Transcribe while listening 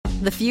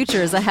The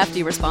future is a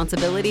hefty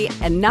responsibility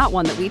and not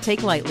one that we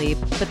take lightly.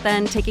 But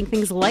then taking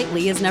things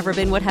lightly has never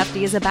been what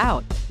Hefty is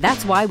about.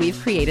 That's why we've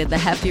created the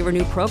Hefty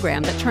Renew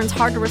program that turns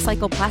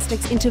hard-to-recycle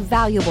plastics into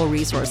valuable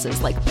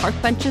resources like park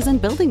benches and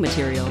building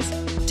materials.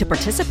 To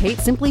participate,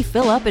 simply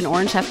fill up an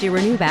orange Hefty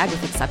Renew bag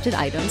with accepted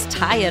items,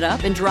 tie it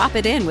up, and drop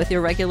it in with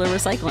your regular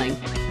recycling.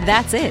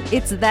 That's it.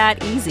 It's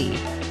that easy.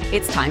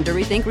 It's time to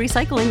rethink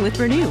recycling with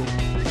Renew.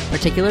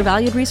 Particular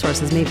valued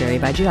resources may vary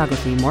by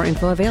geography. More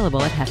info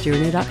available at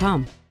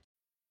heftyrenew.com.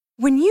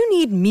 When you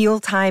need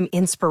mealtime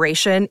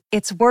inspiration,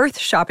 it's worth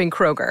shopping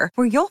Kroger,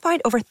 where you'll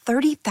find over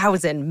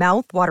 30,000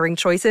 mouth-watering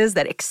choices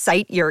that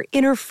excite your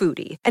inner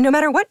foodie. And no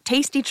matter what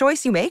tasty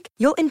choice you make,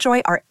 you'll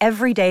enjoy our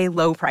everyday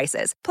low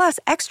prices, plus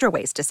extra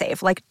ways to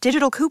save, like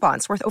digital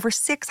coupons worth over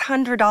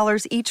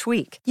 $600 each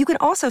week. You can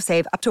also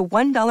save up to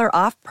 $1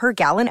 off per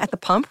gallon at the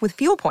pump with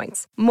fuel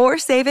points. More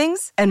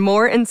savings and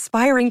more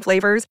inspiring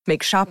flavors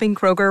make shopping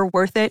Kroger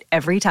worth it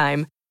every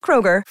time.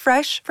 Kroger,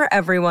 fresh for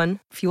everyone.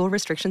 Fuel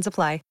restrictions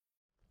apply.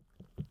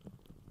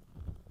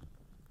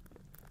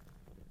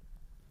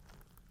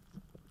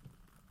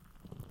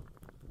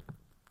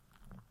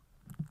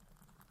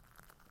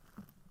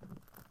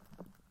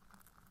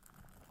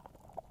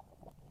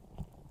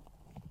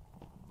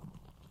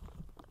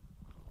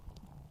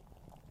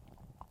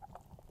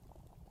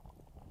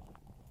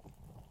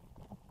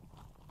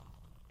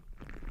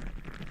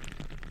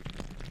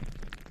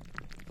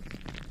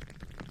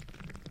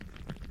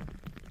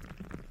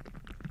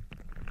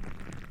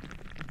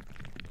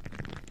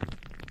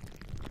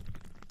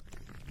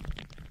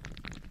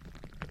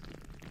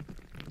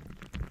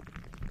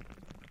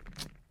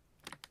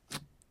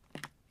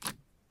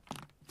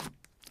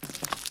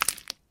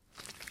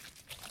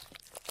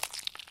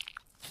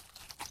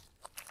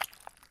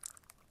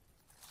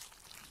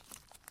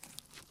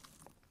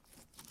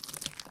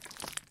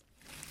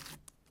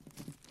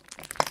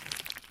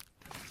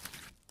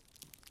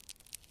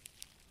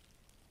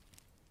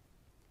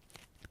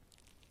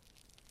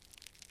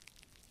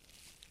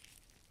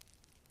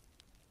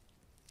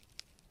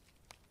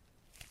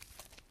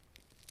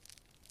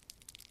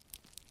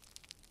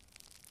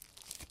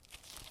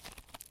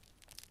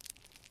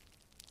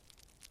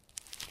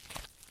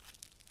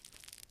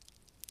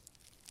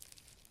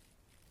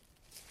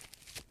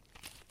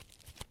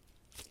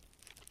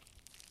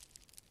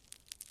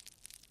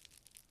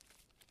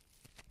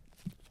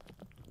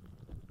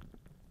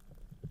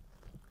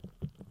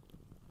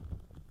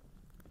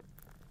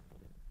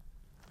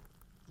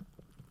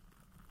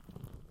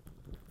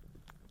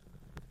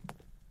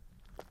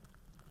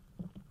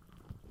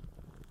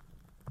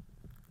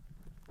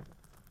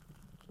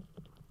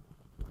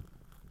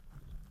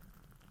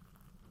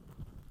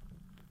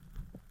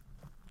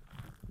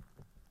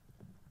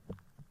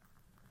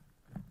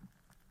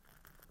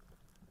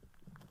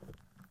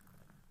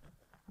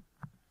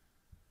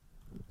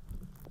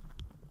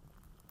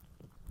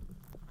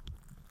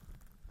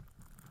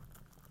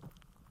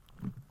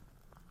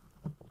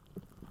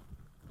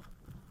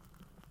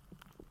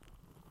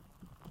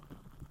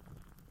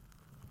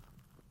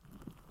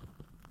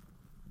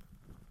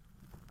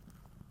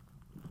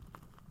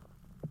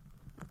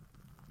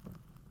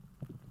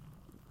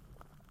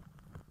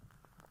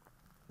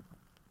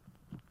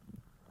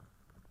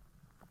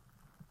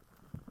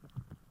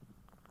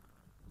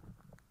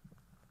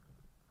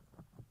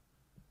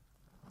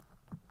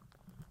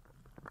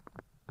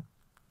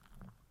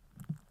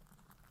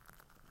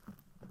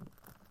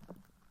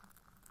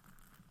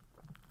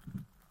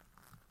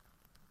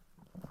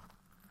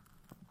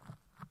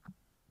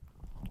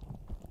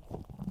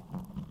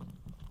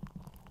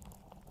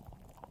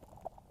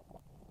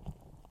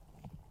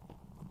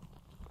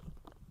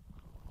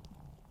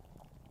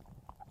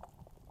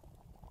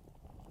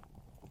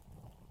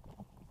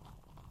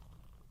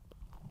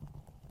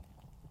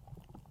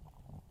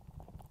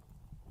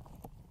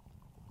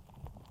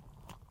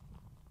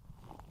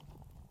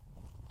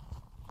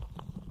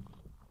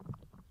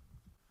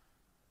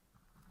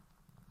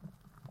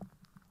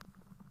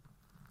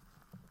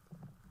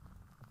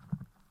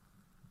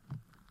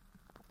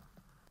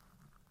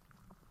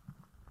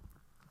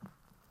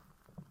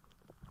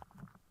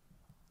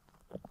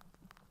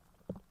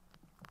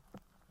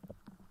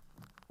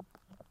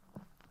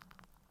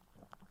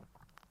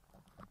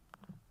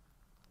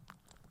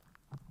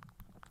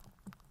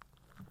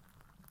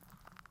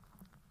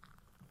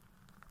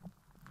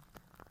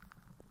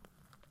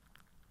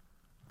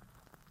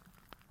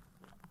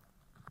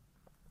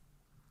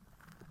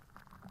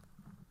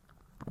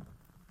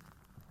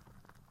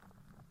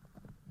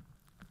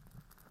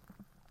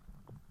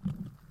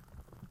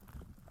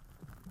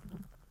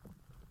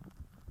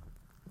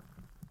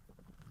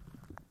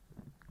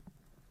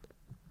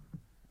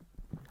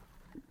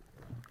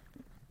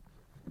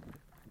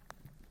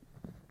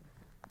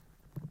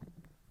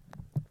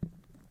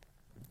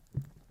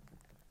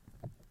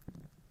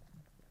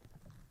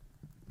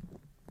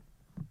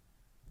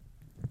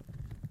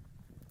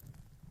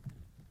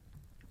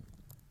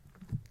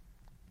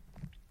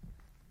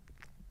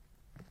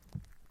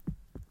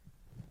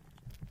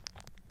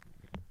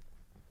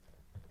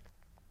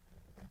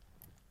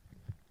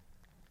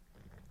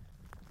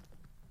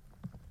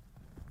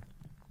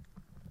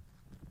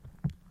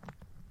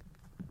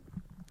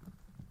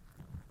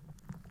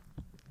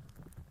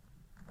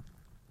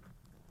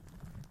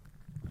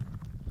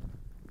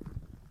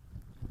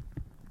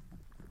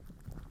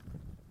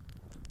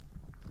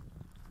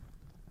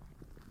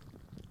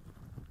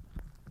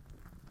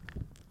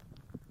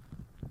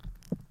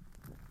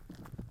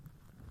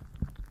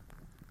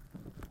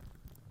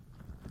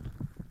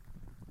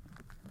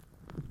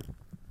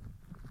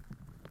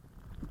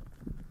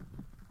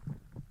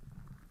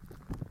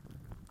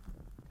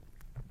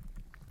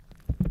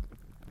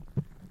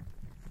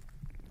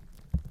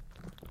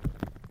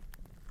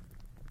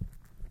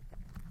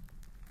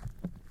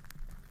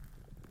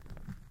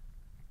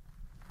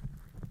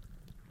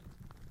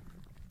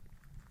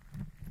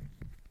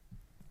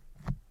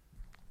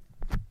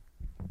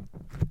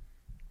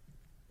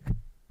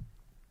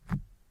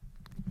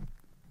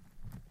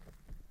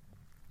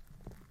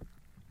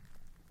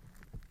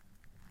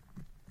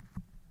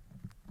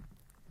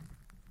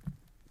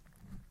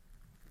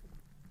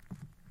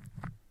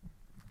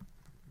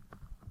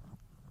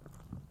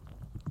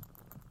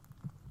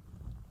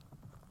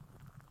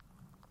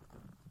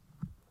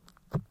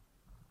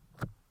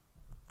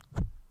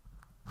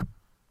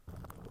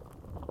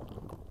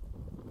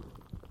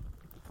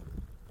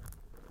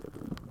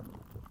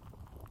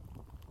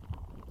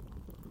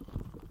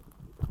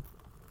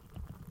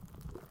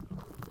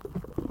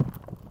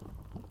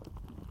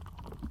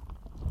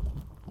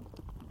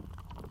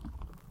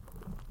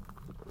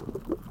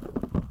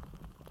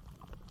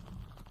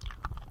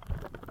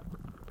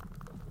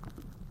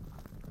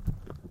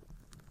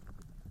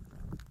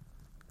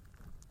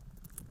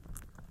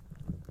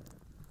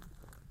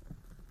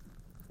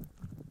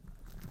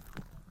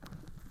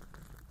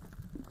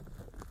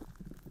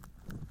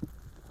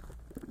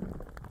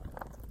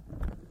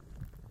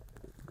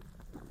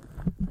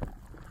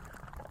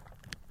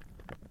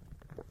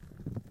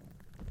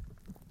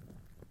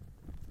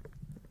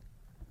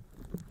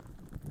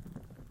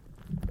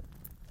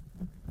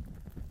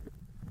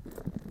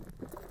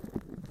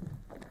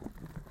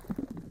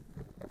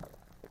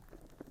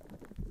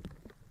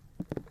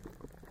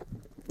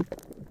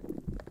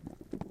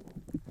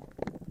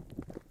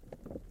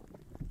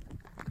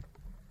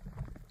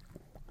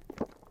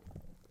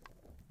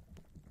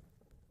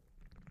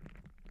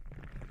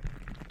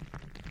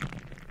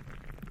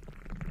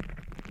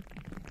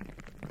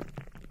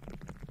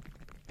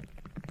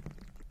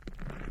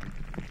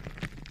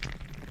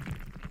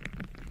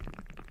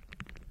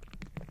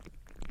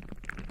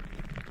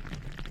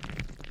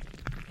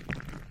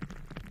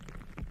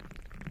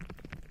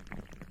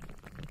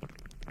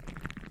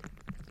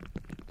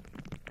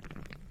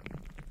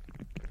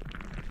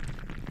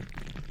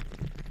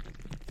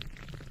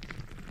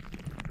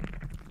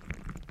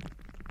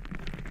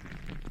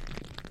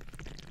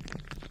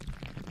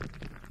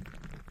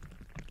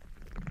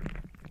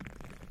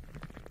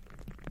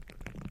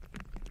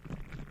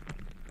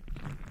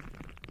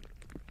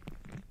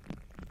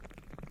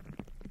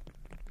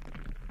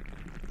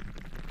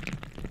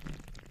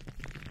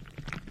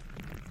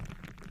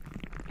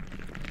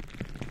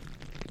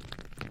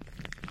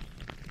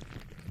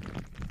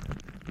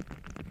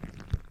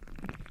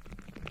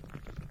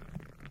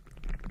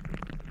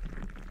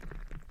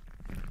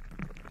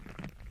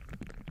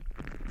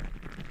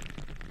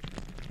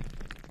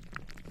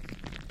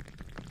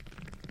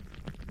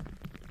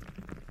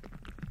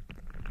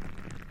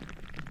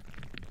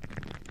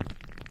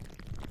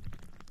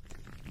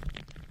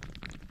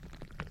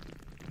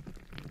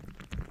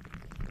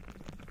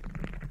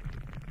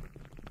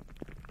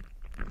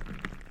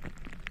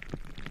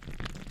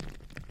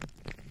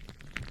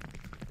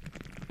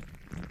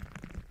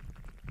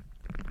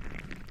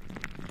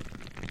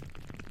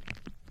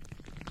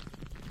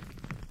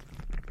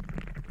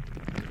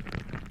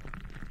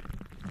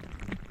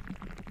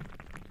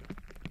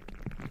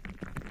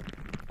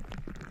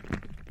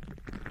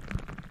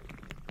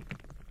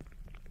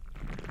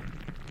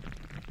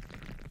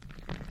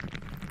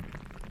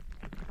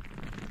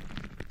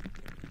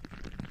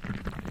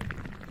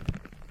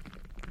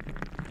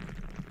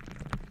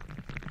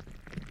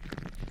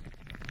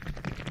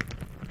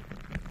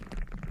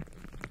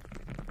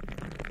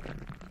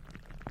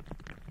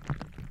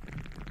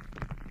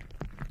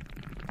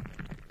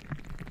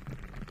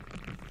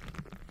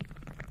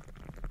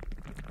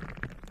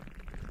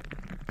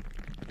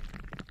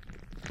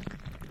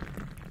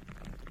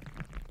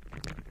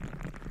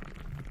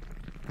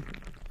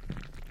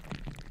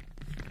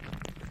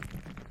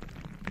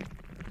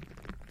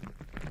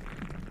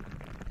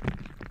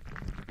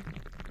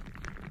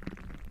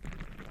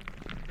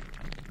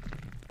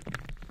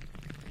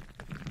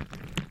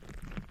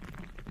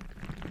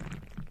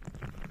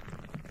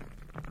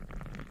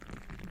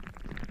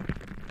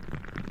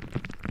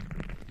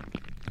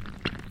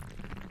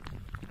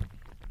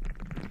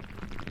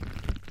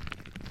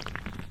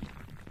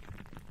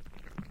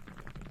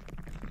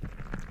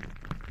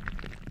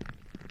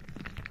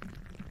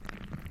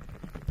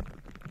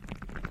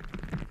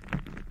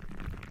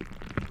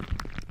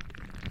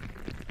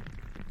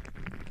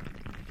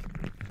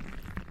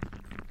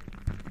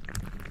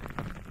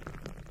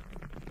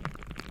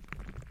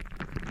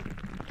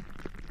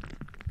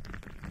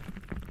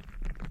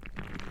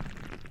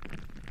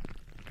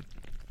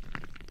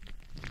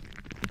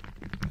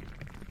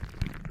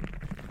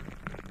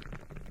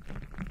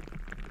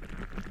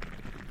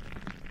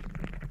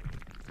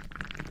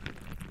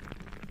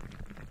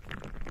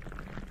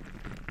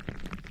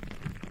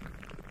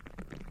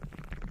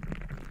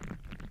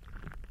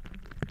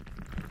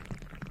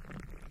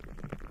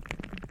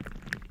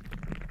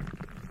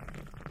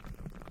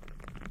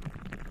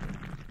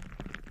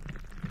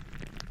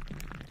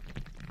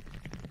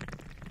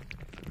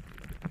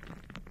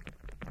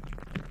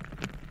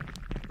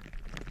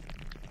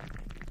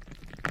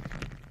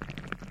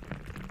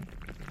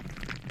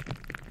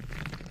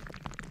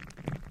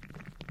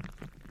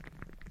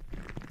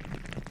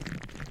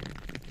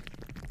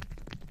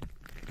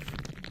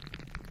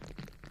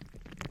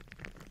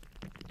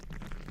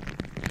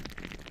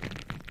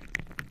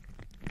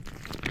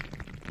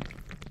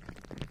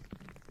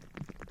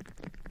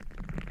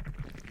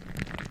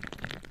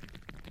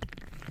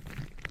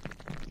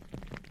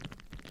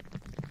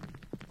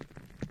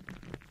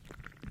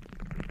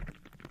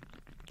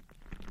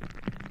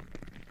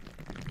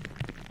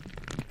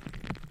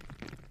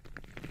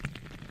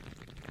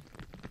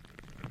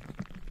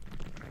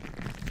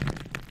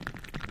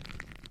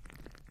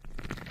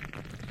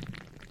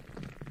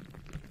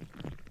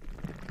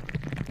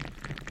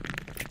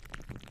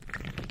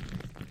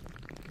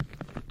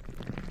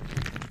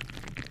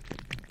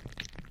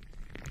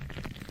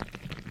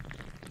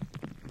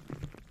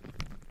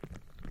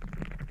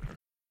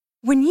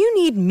 When you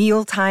need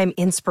mealtime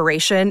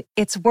inspiration,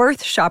 it's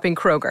worth shopping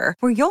Kroger,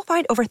 where you'll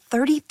find over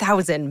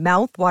 30,000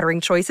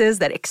 mouth-watering choices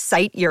that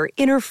excite your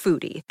inner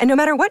foodie. And no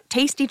matter what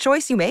tasty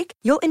choice you make,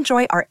 you'll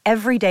enjoy our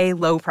everyday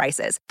low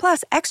prices,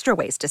 plus extra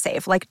ways to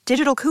save, like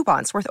digital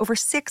coupons worth over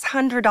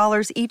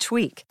 $600 each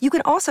week. You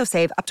can also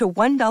save up to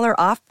 $1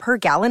 off per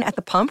gallon at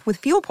the pump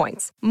with fuel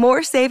points.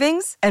 More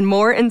savings and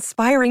more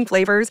inspiring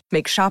flavors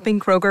make shopping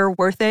Kroger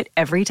worth it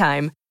every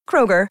time.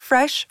 Kroger,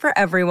 fresh for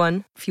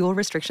everyone. Fuel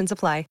restrictions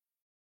apply.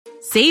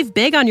 Save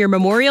big on your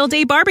Memorial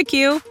Day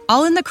barbecue,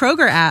 all in the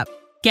Kroger app.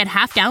 Get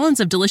half gallons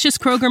of delicious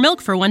Kroger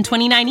milk for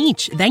 $1.29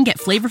 each. Then get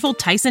flavorful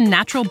Tyson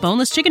natural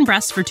boneless chicken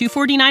breasts for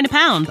 $2.49 a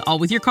pound, all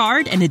with your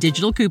card and a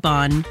digital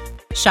coupon.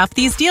 Shop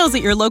these deals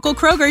at your local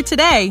Kroger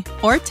today,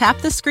 or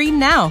tap the screen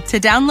now to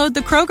download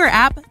the Kroger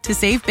app to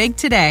save big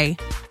today.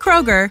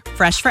 Kroger,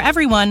 fresh for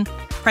everyone.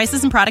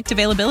 Prices and product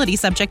availability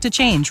subject to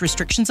change.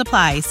 Restrictions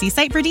apply. See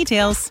site for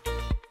details.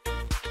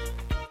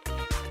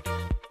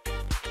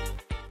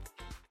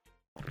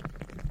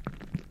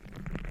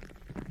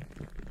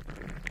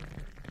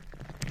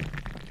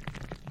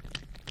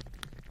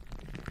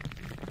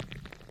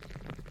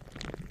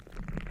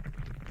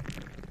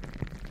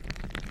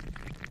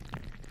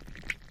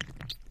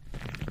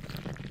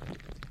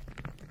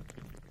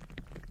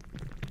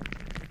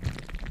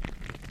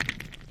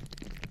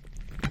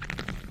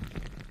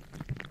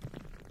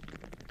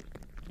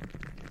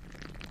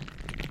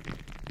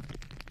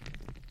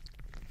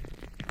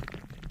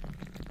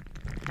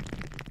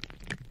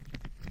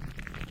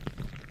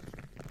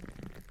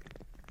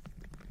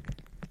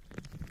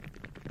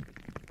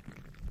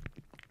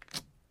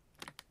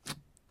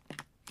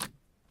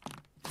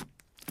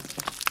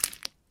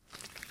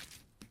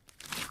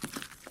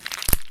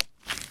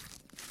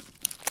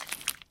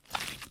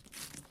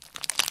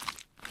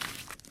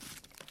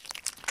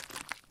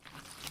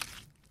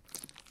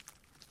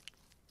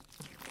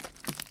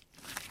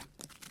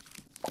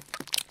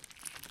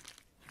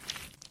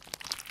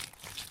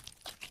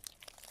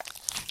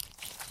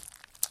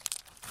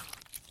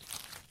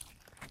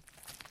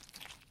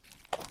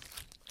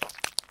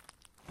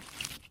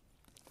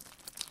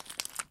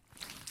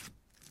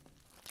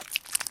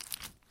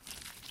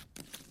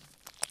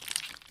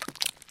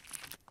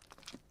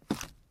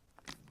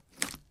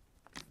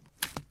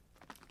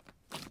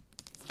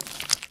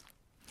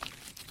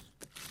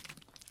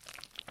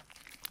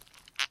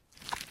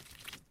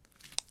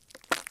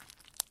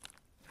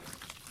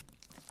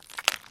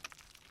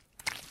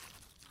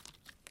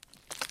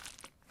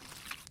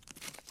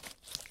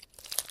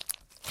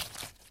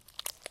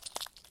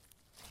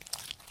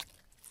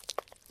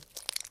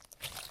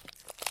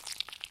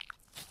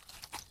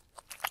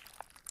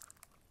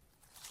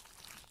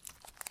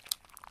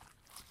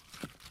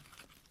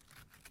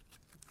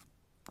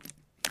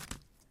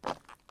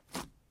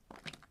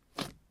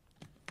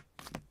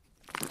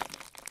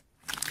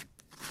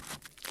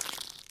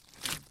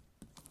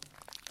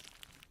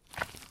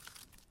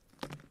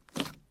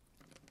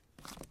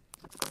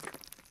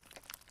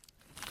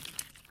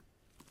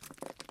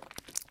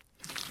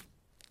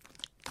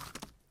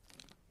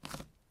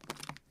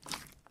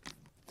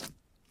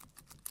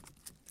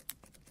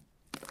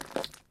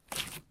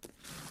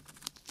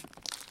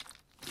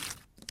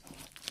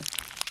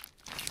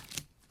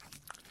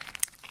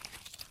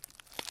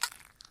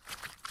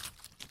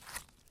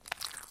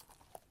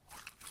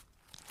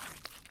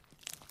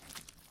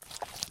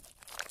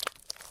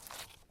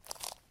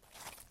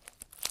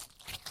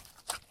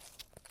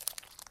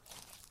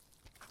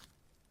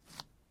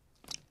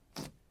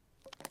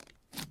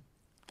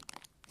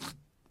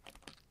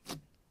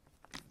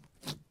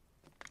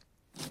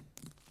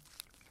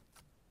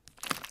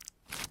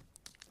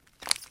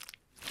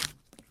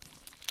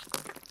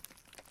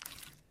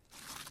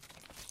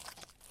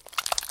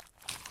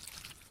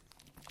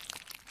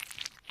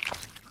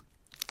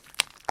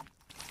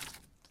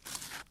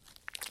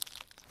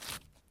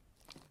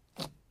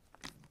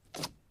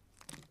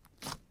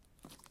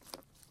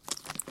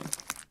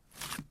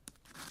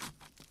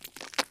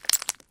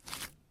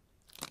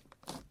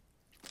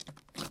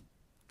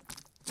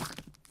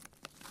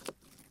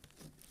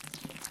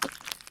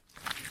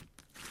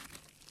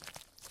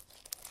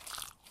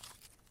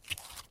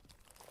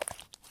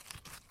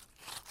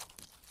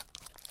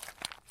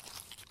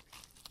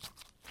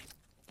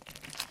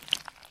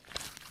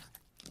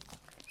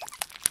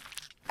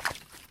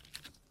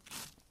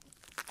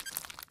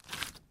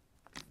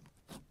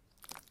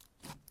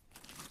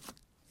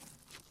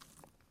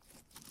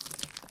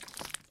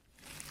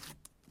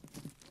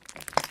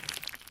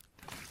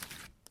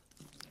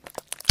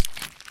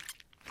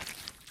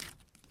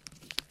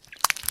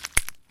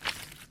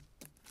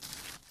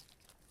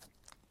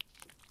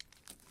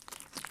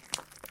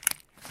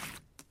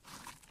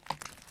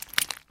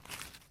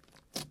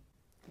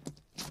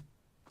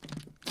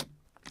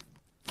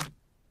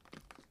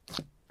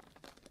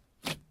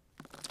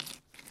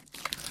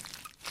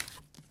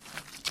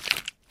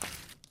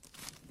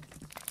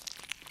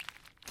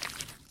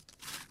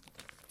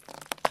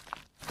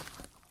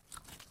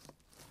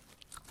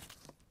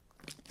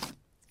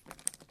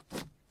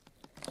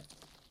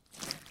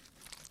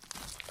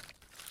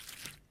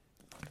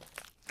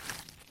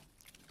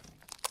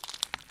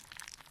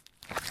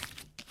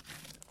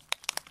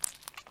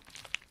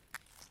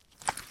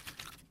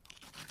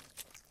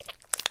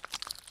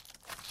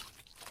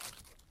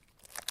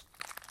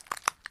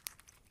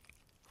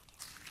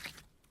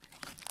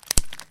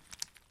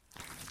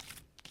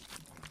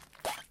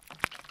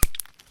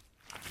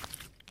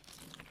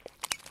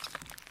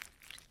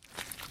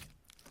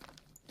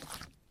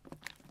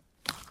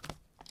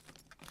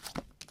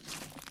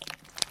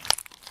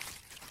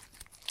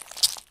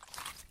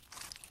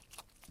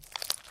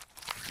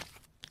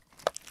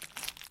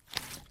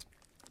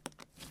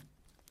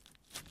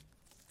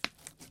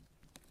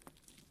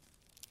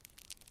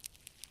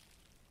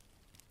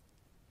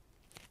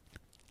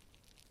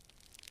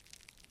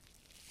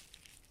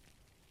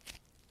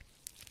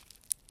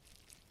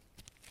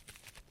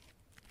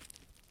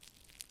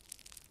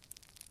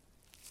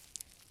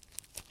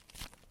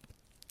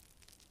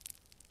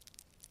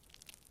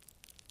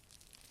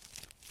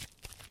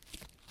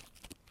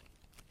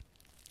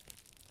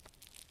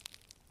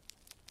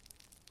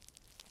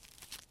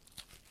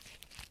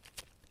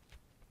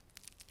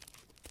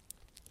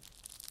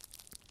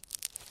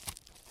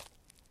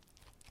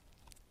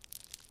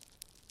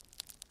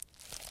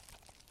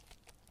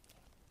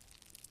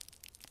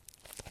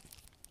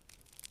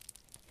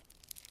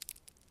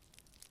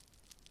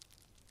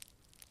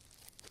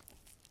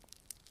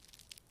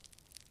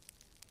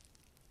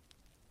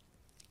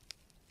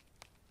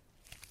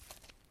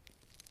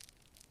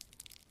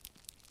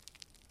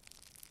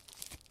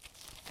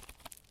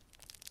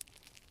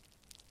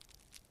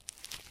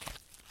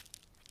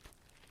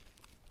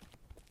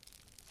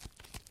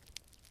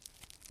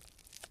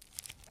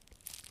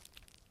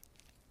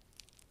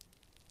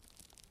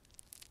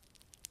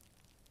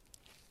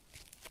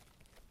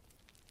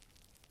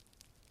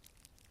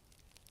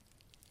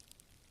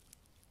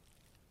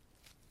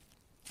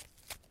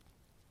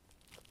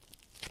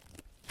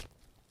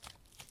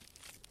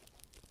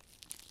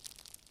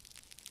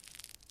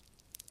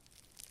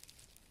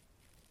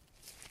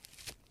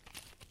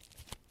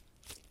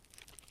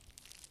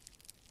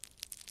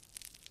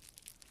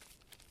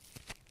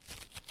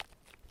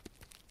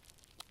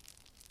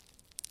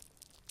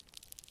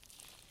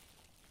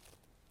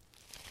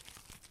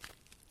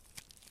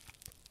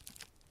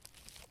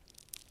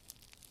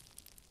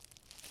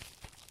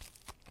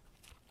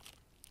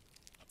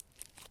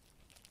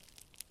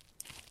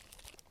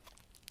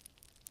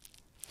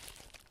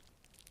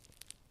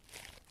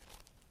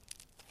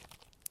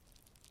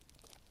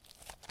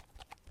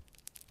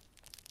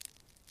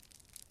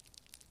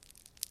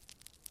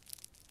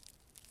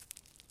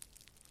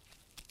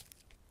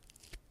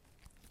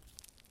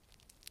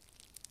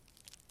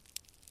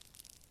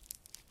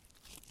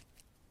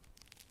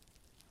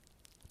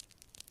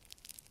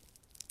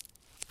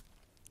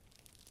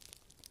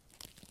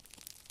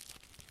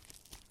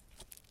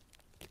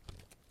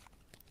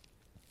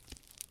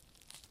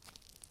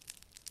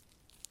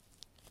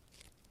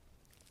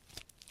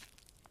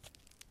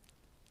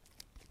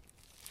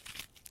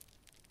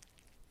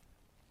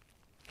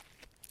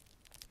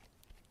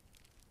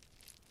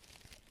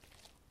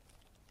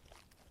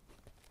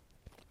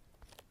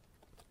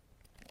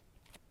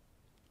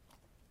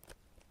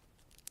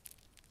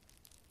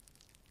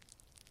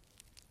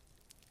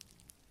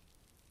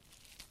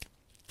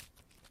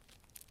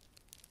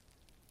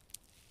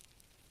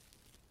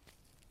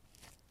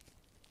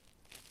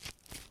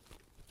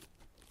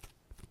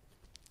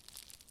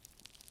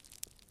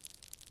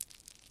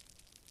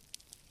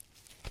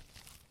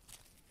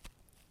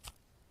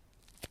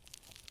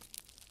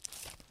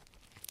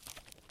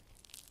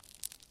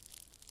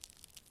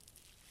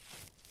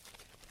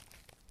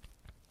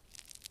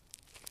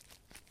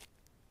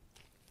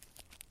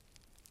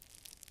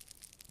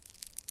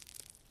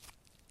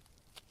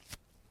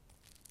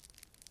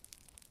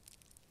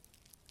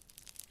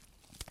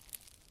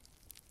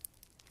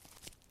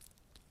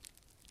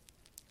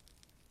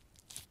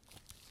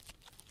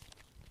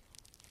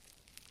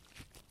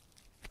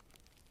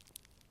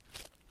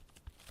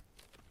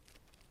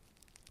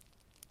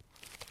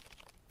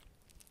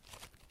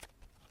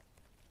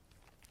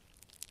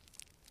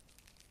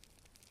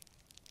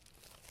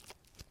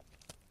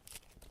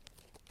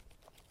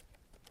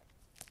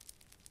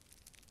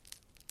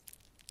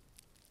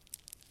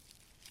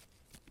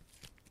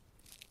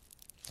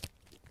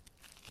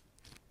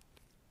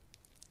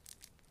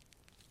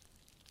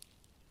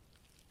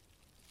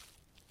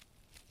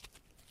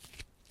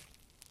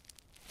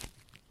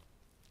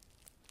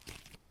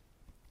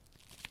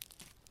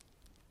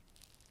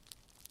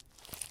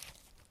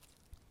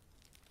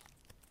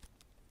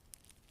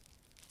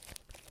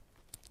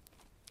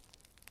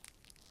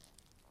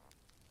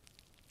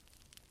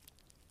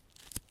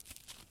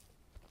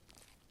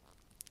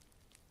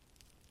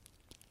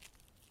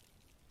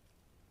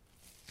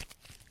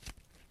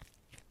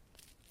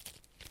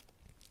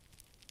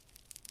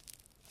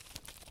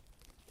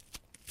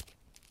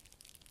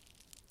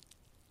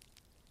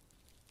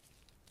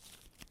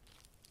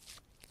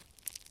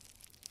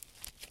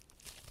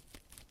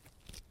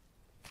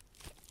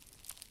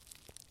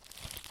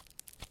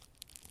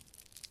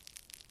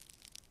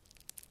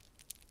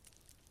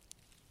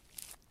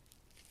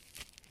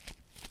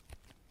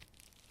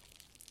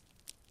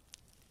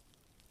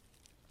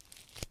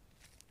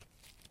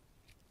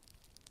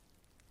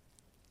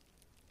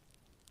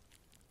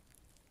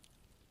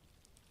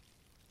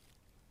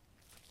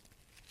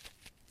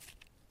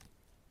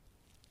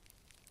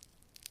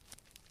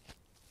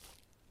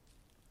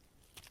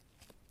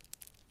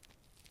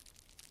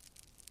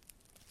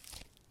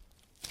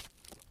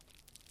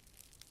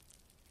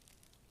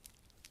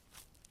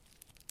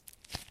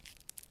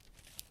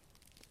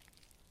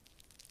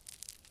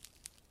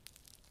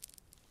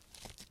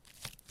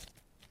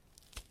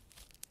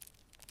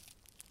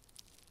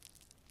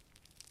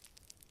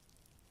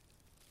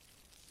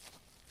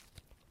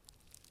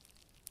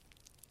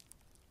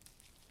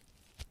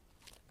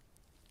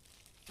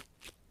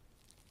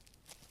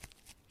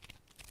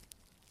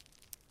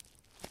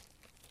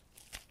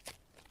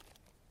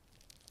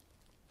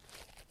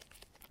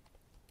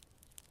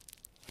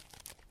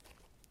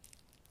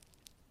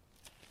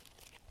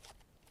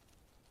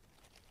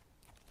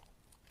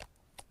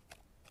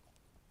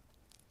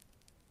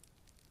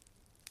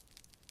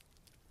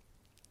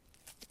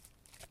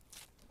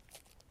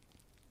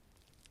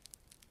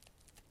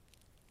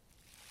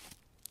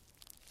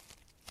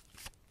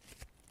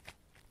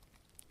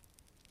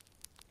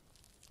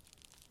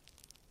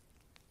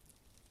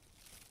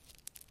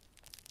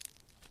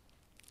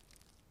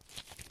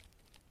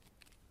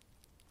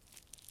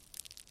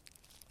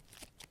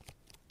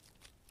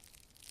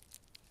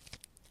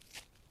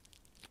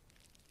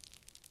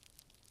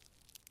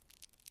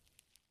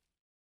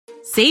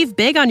 Save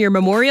big on your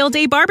Memorial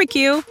Day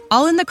barbecue,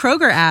 all in the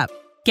Kroger app.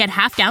 Get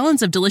half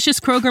gallons of delicious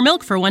Kroger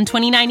milk for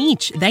 $1.29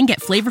 each. Then get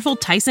flavorful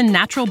Tyson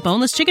natural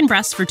boneless chicken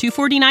breasts for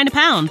 $2.49 a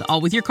pound,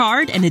 all with your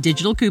card and a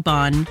digital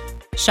coupon.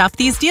 Shop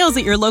these deals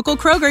at your local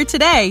Kroger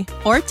today,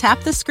 or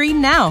tap the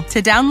screen now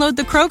to download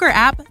the Kroger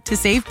app to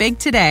save big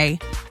today.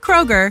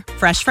 Kroger,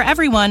 fresh for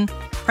everyone.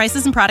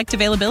 Prices and product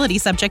availability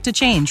subject to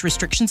change.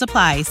 Restrictions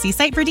apply. See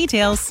site for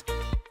details.